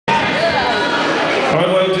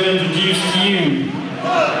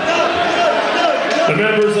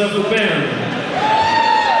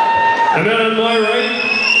And then on my right,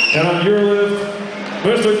 and on your left,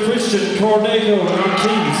 Mr. Christian Cornejo on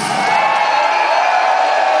keys.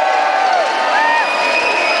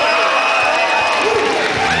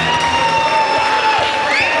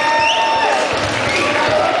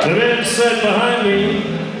 The man set behind me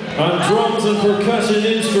on drums and percussion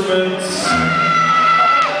instruments,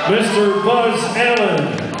 Mr. Buzz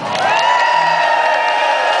Allen.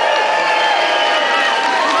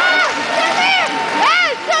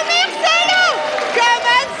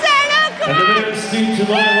 And the man steeped to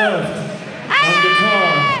my left on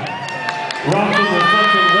guitar, rocking the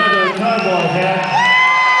fucking leather cowboy hat.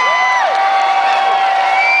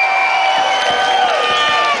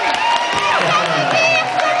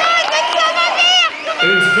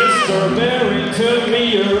 Is Mr. Barrington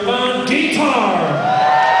Meyer on guitar.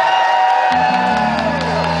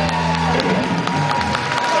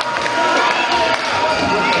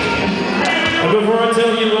 And before I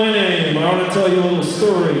tell you my name, I want to tell you a little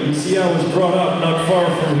story. You see, I was brought up not far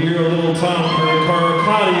from here, a little town called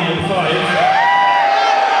Caracati in Fife.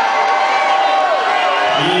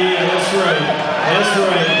 Yeah, that's right. That's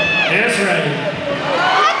right. That's right.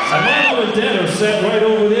 And my mom and dad are sat right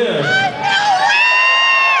over there.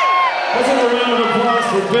 Let's have a round of applause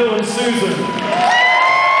for Bill and Susan.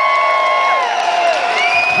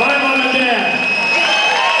 My mom and dad.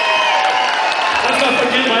 Let's not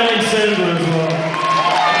forget my Aunt Sandra as well.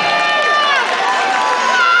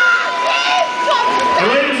 And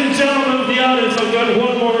ladies and gentlemen of the audience, I've got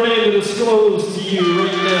one more name to disclose to you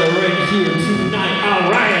right now, right here, tonight. All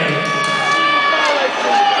right.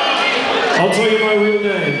 I'll tell you my real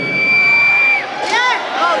name.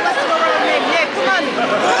 Oh, what's the real name? Yeah, come on.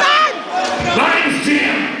 Come on! Mine's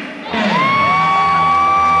Jim.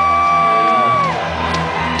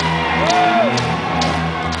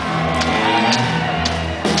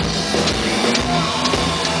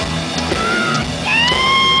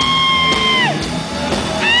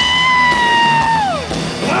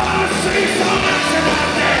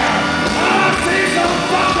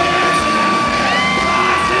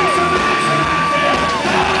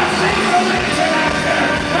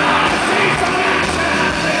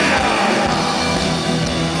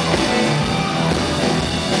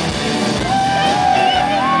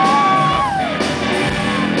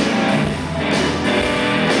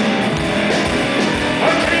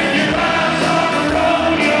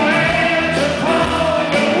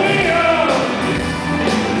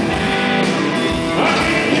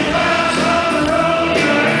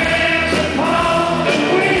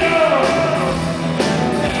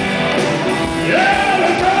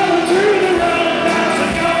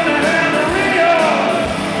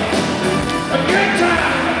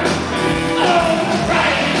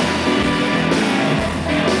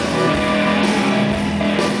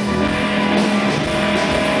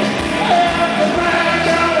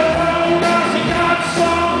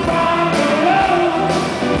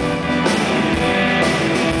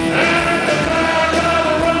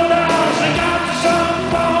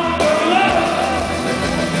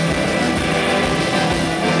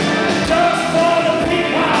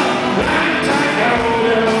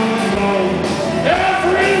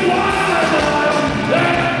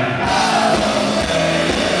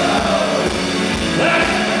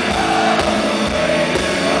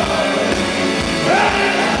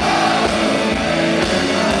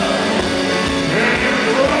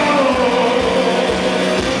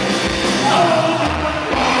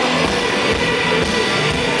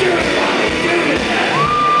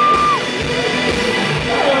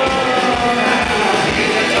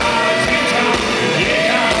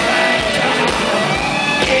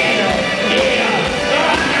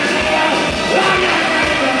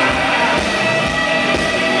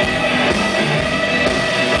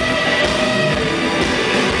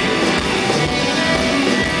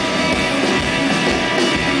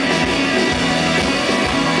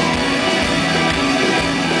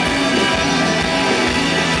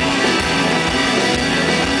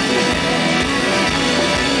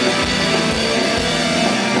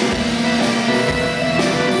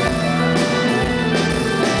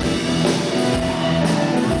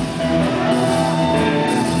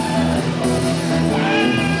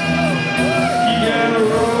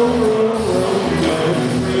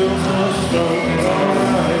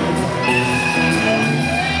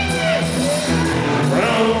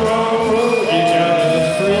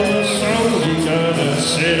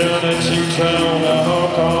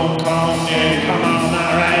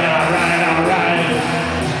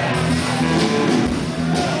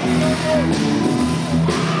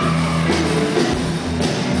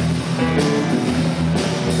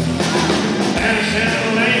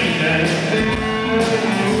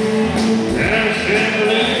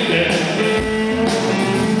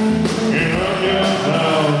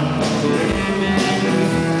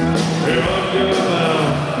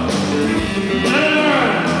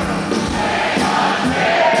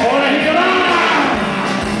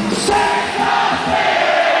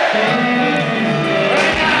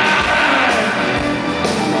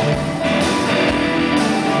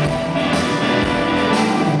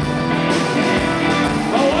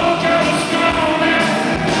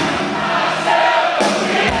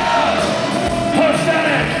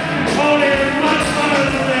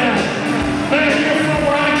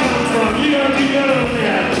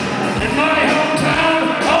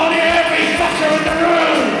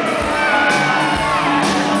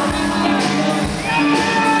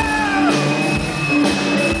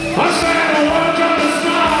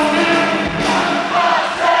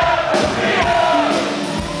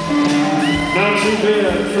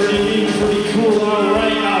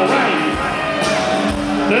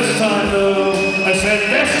 I said,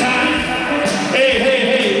 this time, hey,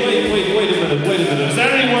 wait a minute. Is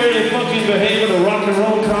that any way to fucking behave at a rock and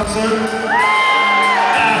roll concert?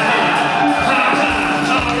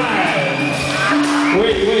 Alright.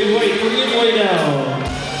 Wait, bring it way down.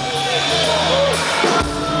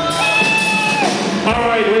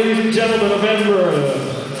 Alright, ladies and gentlemen of Edinburgh,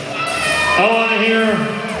 I want to hear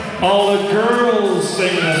all the girls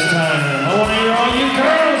sing this time. I want to hear all you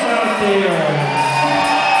girls out there.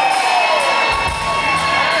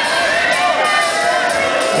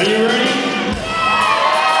 Are you ready?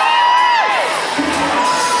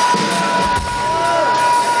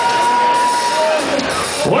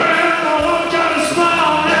 Well, I won't got a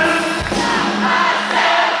smile now.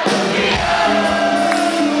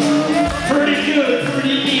 Pretty good,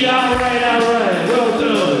 pretty neat, alright, well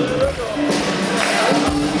done.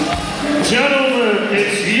 Gentlemen,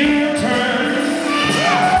 it's your turn.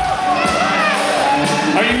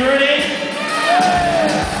 Are you ready?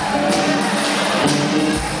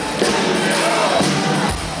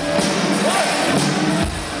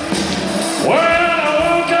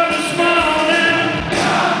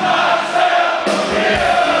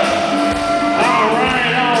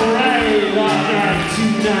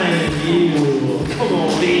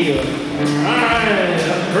 Alright,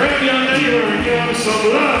 grab your neighbor and give him some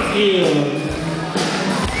love here.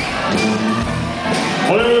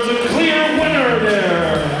 Well, there was a clear winner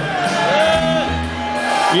there.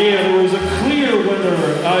 Yeah, there was a clear winner,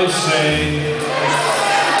 I say.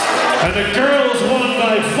 And the girls won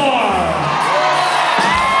by far.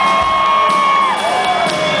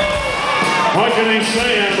 What can I say?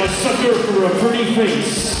 I'm a sucker for a pretty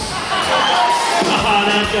face. Haha,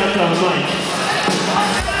 that got the mic.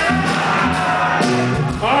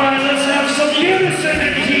 Alright, let's have some unison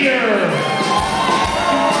in here.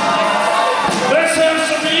 Let's have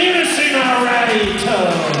some unison, alright.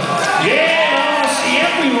 Yeah, I want to see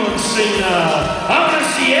everyone sing now. I want to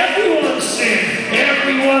see everyone sing.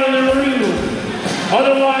 Everyone in the room.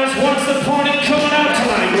 Otherwise, what's